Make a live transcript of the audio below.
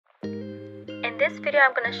In this video,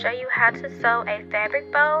 I'm going to show you how to sew a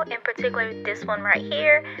fabric bow, in particular this one right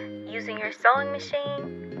here, using your sewing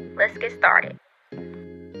machine. Let's get started.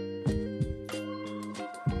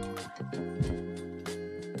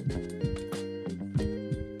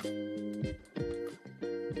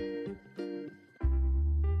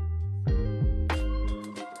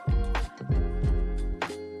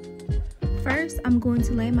 First, I'm going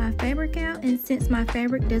to lay my fabric out, and since my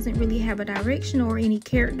fabric doesn't really have a direction or any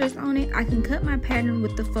characters on it, I can cut my pattern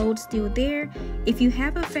with the fold still there. If you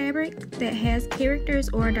have a fabric that has characters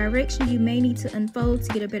or a direction, you may need to unfold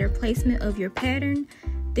to get a better placement of your pattern.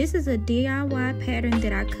 This is a DIY pattern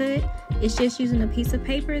that I cut. It's just using a piece of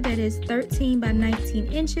paper that is 13 by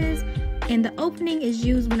 19 inches. And the opening is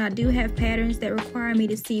used when I do have patterns that require me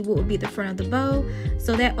to see what would be the front of the bow.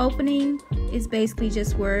 So that opening is basically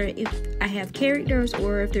just where if I have characters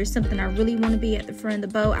or if there's something I really want to be at the front of the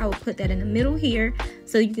bow, I will put that in the middle here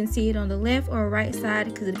so you can see it on the left or right side,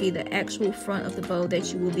 because it'll be the actual front of the bow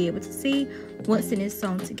that you will be able to see once it is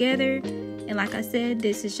sewn together. And like I said,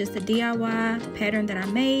 this is just a DIY pattern that I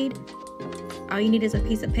made. All you need is a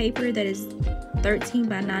piece of paper that is 13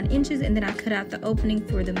 by 9 inches, and then I cut out the opening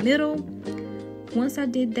for the middle. Once I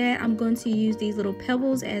did that, I'm going to use these little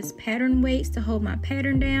pebbles as pattern weights to hold my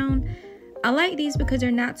pattern down. I like these because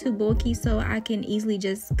they're not too bulky, so I can easily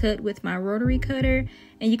just cut with my rotary cutter,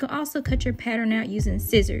 and you can also cut your pattern out using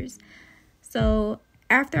scissors. So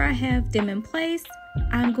after I have them in place,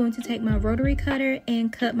 I'm going to take my rotary cutter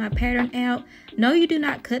and cut my pattern out. No, you do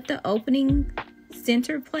not cut the opening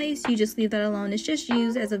center place, you just leave that alone. It's just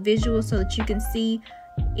used as a visual so that you can see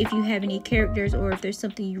if you have any characters or if there's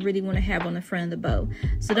something you really want to have on the front of the bow.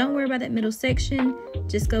 So don't worry about that middle section,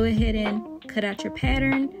 just go ahead and cut out your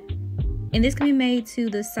pattern. And this can be made to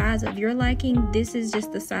the size of your liking. This is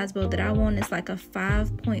just the size bow that I want. It's like a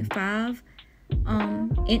 5.5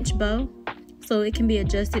 inch bow, so it can be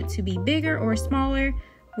adjusted to be bigger or smaller,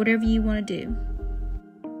 whatever you want to do.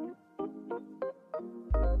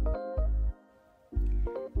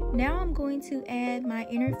 Now I'm going to add my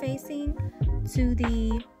interfacing to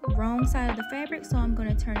the wrong side of the fabric, so I'm going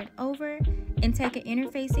to turn it over and take an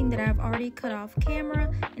interfacing that I've already cut off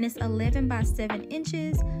camera, and it's 11 by 7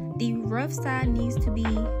 inches. The rough side needs to be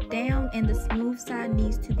down and the smooth side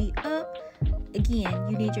needs to be up.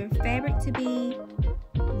 Again, you need your fabric to be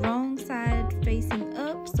wrong side facing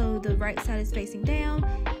up, so the right side is facing down,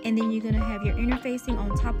 and then you're going to have your interfacing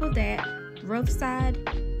on top of that, rough side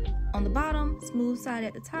on the bottom, smooth side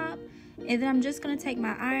at the top. And then I'm just going to take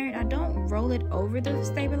my iron. I don't roll it over the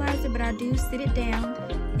stabilizer, but I do sit it down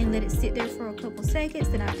and let it sit there for a couple seconds.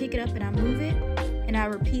 Then I pick it up and I move it, and I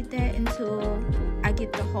repeat that until I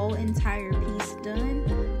get the whole entire piece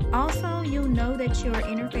done. Also, you'll know that your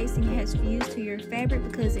interfacing has fused to your fabric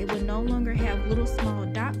because it will no longer have little small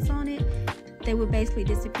dots on it. They will basically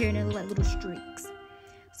disappear and it'll look like little streaks.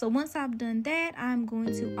 So once I've done that, I'm going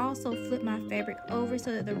to also flip my fabric over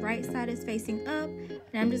so that the right side is facing up,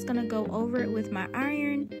 and I'm just going to go over it with my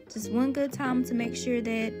iron just one good time to make sure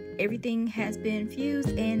that everything has been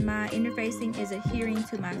fused and my interfacing is adhering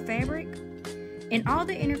to my fabric. And all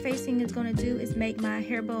the interfacing is going to do is make my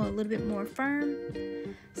hair bow a little bit more firm.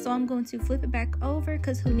 So I'm going to flip it back over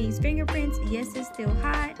because who needs fingerprints? Yes, it's still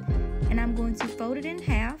hot. And I'm going to fold it in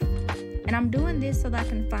half. And I'm doing this so that I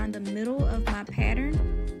can find the middle of my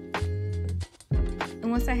pattern. And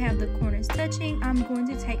once I have the corners touching, I'm going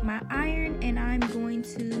to take my iron and I'm going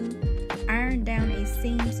to iron down a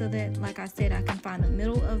seam so that, like I said, I can find the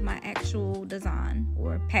middle of my actual design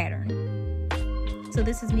or pattern. So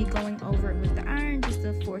this is me going over it with the iron just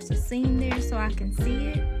to force a seam there so I can see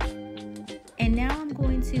it. And now I'm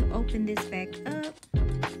going to open this back up.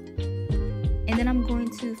 And then I'm going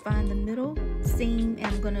to find the middle seam and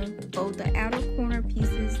I'm going to fold the outer corner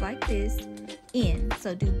pieces like this in.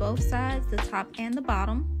 So do both sides, the top and the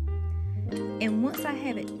bottom. And once I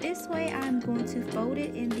have it this way, I'm going to fold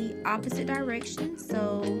it in the opposite direction.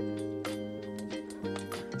 So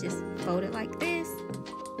just fold it like this.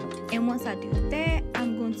 And once I do that,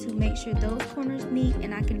 I'm going to make sure those corners meet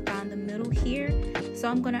and I can find the middle here. So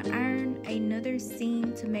I'm going to iron another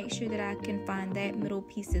seam to make sure that I can find that middle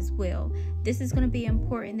piece as well. This is going to be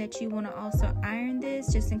important that you want to also iron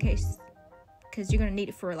this just in case, because you're going to need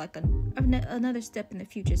it for like another step in the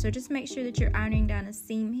future. So just make sure that you're ironing down a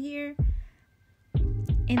seam here.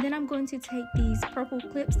 And then I'm going to take these purple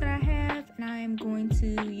clips that I have and I am going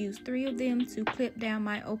to use 3 of them to clip down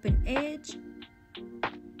my open edge.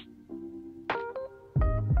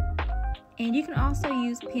 And you can also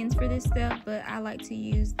use pins for this step, but I like to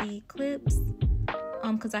use the clips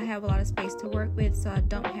because I have a lot of space to work with, so I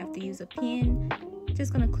don't have to use a pin.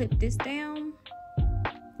 Just gonna clip this down.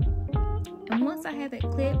 And once I have it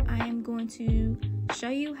clipped, I am going to show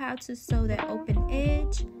you how to sew that open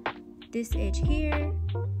edge, this edge here.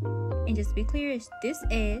 And just to be clear, it's this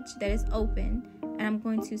edge that is open, and I'm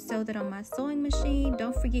going to sew that on my sewing machine.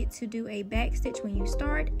 Don't forget to do a back stitch when you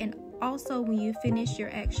start and also when you finish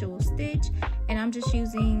your actual stitch. And I'm just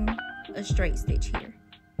using a straight stitch here.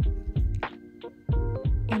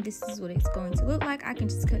 And this is what it's going to look like. I can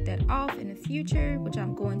just cut that off in the future, which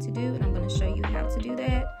I'm going to do, and I'm going to show you how to do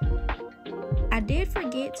that. I did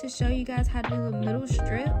forget to show you guys how to do the middle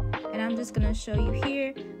strip, and I'm just going to show you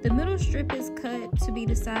here. The middle strip is cut to be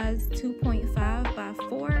the size 2.5 by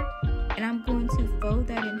 4, and I'm going to fold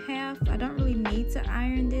that in half. I don't really need to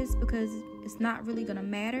iron this because it's not really going to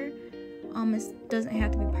matter. It doesn't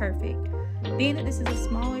have to be perfect. Being that this is a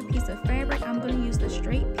smaller piece of fabric, I'm going to use the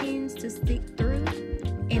straight pins to stick through,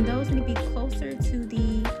 and those need to be closer to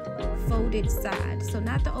the folded side. So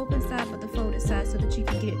not the open side, but the folded side, so that you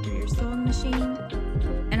can get it through your sewing machine.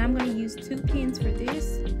 And I'm going to use 2 pins for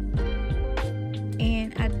this.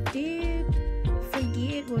 And I did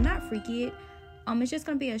forget, well, not forget, it's just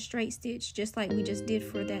going to be a straight stitch just like we just did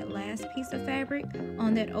for that last piece of fabric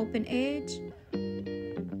on that open edge.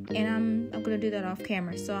 And I'm going to do that off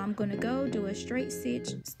camera. So I'm going to go do a straight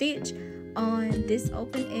stitch on this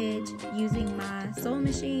open edge using my sewing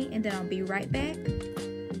machine, and then I'll be right back.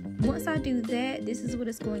 Once I do that, this is what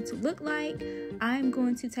it's going to look like. I'm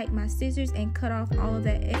going to take my scissors and cut off all of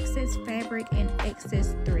that excess fabric and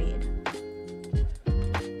excess thread.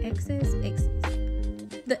 Excess.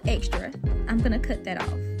 The extra. I'm going to cut that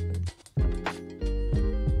off.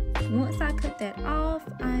 Once I cut that off,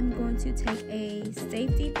 I'm going to take a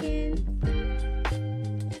safety pin.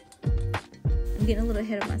 I'm getting a little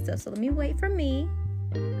ahead of myself, so let me wait for me.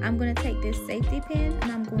 I'm going to take this safety pin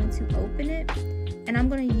and I'm going to open it, and I'm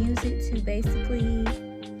going to use it to basically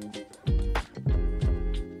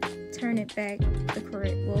turn it back the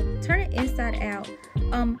correct, well, turn it inside out.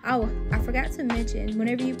 I forgot to mention,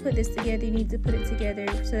 whenever you put this together, you need to put it together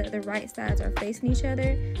so that the right sides are facing each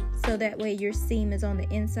other, so that way your seam is on the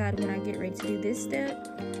inside when I get ready to do this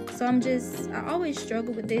step. So I always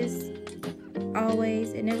struggle with this,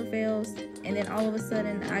 always, it never fails, and then all of a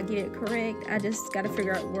sudden I get it correct. I just got to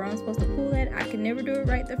figure out where I'm supposed to pull it. I can never do it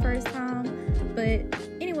right the first time, but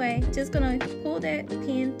anyway, just gonna pull that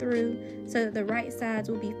pin through so that the right sides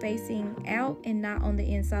will be facing out and not on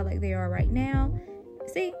the inside like they are right now.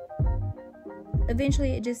 See,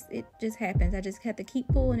 eventually it just happens. I just have to keep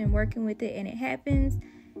pulling and working with it, and it happens.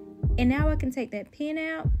 And now I can take that pin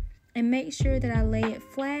out and make sure that I lay it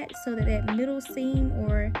flat so that that middle seam,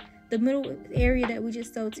 or the middle area that we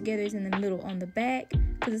just sewed together, is in the middle on the back,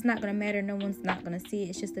 because it's not going to matter. No one's not going to see it.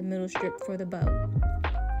 It's just the middle strip for the bow.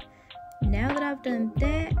 Now that I've done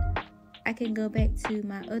that, I can go back to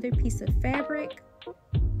my other piece of fabric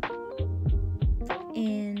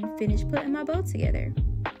and finish putting my bow together.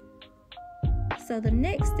 So the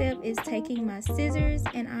next step is taking my scissors,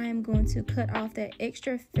 and I am going to cut off that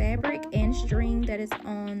extra fabric and string that is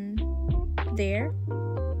on there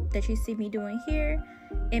that you see me doing here,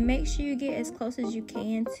 and make sure you get as close as you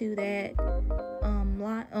can to that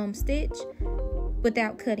stitch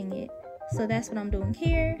without cutting it. So that's what I'm doing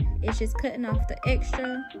here. It's just cutting off the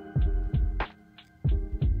extra.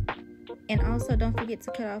 And also don't forget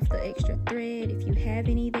to cut off the extra thread if you have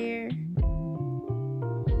any there.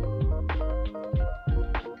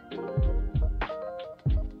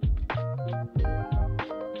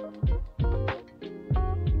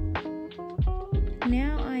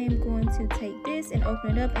 Now I am going to take this and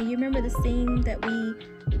open it up, and you remember the seam that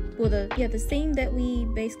the seam that we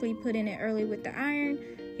basically put in it earlier with the iron.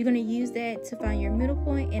 You're going to use that to find your middle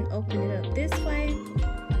point and open it up this way.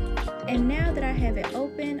 And now that I have it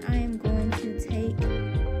open, I am going to take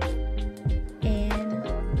and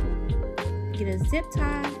get a zip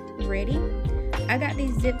tie ready. I got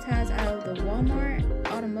these zip ties out of the Walmart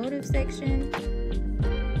automotive section.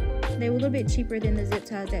 They were a little bit cheaper than the zip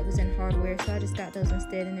ties that was in hardware, so I just got those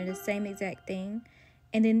instead, and they're the same exact thing.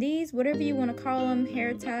 And then these, whatever you want to call them,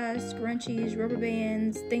 hair ties, scrunchies, rubber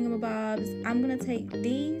bands, thingamabobs, I'm going to take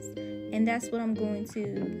these, and that's what I'm going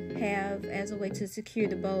to have as a way to secure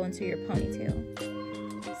the bow into your ponytail.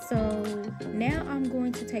 So now I'm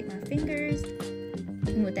going to take my fingers,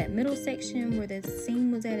 and with that middle section where the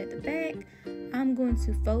seam was at the back, I'm going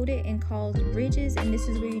to fold it and cause ridges, and this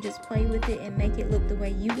is where you just play with it and make it look the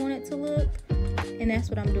way you want it to look. And that's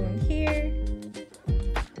what I'm doing here.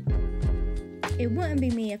 It wouldn't be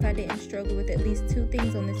me if I didn't struggle with at least 2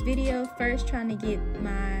 things on this video. First, trying to get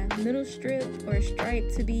my middle strip or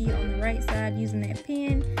stripe to be on the right side using that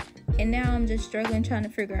pin, and now I'm just struggling trying to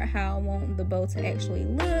figure out how I want the bow to actually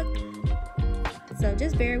look. So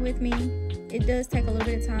just bear with me. it does take a little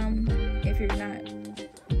bit of time if you're not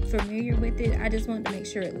familiar with it. I just wanted to make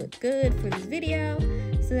sure it looked good for this video.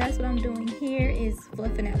 So that's what I'm doing here, is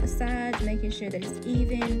fluffing out the sides, making sure that it's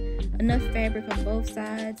even, enough fabric on both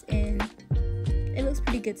sides, and it looks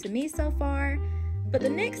pretty good to me so far. But the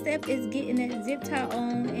next step is getting that zip tie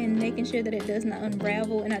on and making sure that it does not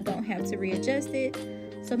unravel and I don't have to readjust it.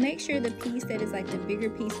 So make sure the piece that is like the bigger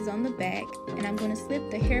piece is on the back, and I'm going to slip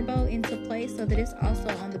the hair bow into place so that it's also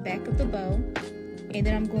on the back of the bow. And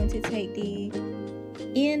then I'm going to take the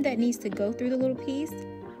end that needs to go through the little piece,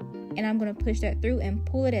 and I'm going to push that through and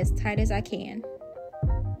pull it as tight as I can.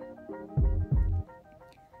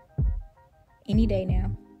 Any day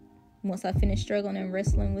now, once I finish struggling and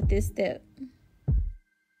wrestling with this step.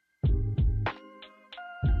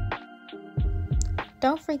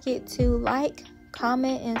 Don't forget to like,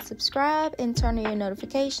 comment, and subscribe, and turn on your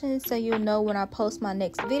notifications so you'll know when I post my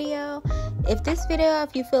next video. If this video,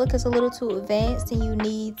 if you feel like it's a little too advanced and you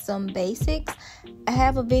need some basics, I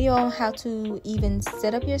have a video on how to even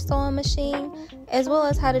set up your sewing machine, as well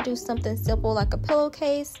as how to do something simple like a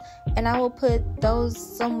pillowcase, and I will put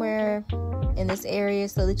those somewhere in this area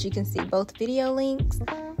so that you can see both video links.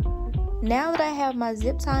 Now that I have my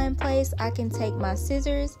zip tie in place, I can take my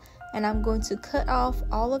scissors and I'm going to cut off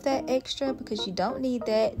all of that extra, because you don't need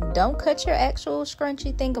that. Don't cut your actual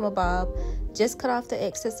scrunchy thingamabob, just cut off the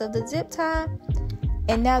excess of the zip tie.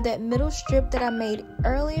 And now that middle strip that I made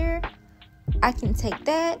earlier, I can take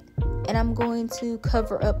that and I'm going to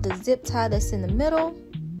cover up the zip tie that's in the middle.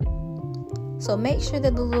 So make sure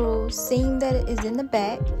that the little seam that is in the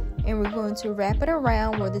back, and we're going to wrap it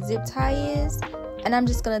around where the zip tie is, and I'm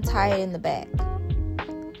just going to tie it in the back.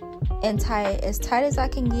 And tie it as tight as I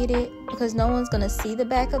can get it, because no one's going to see the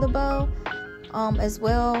back of the bow. As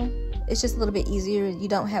well, it's just a little bit easier. You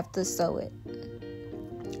don't have to sew it.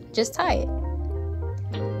 Just tie it.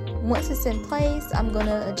 Once it's in place, I'm going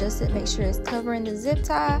to adjust it, make sure it's covering the zip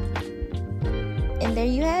tie. And there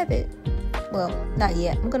you have it. Well, not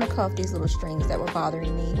yet. I'm going to cut off these little strings that were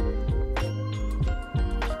bothering me.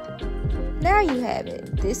 Now you have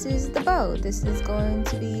it. This is the bow. This is going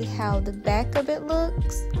to be how the back of it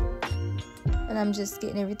looks. And I'm just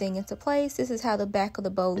getting everything into place. This is how the back of the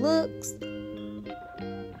bow looks.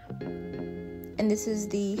 And this is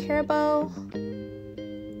the hair bow.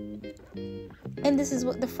 And this is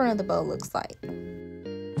what the front of the bow looks like.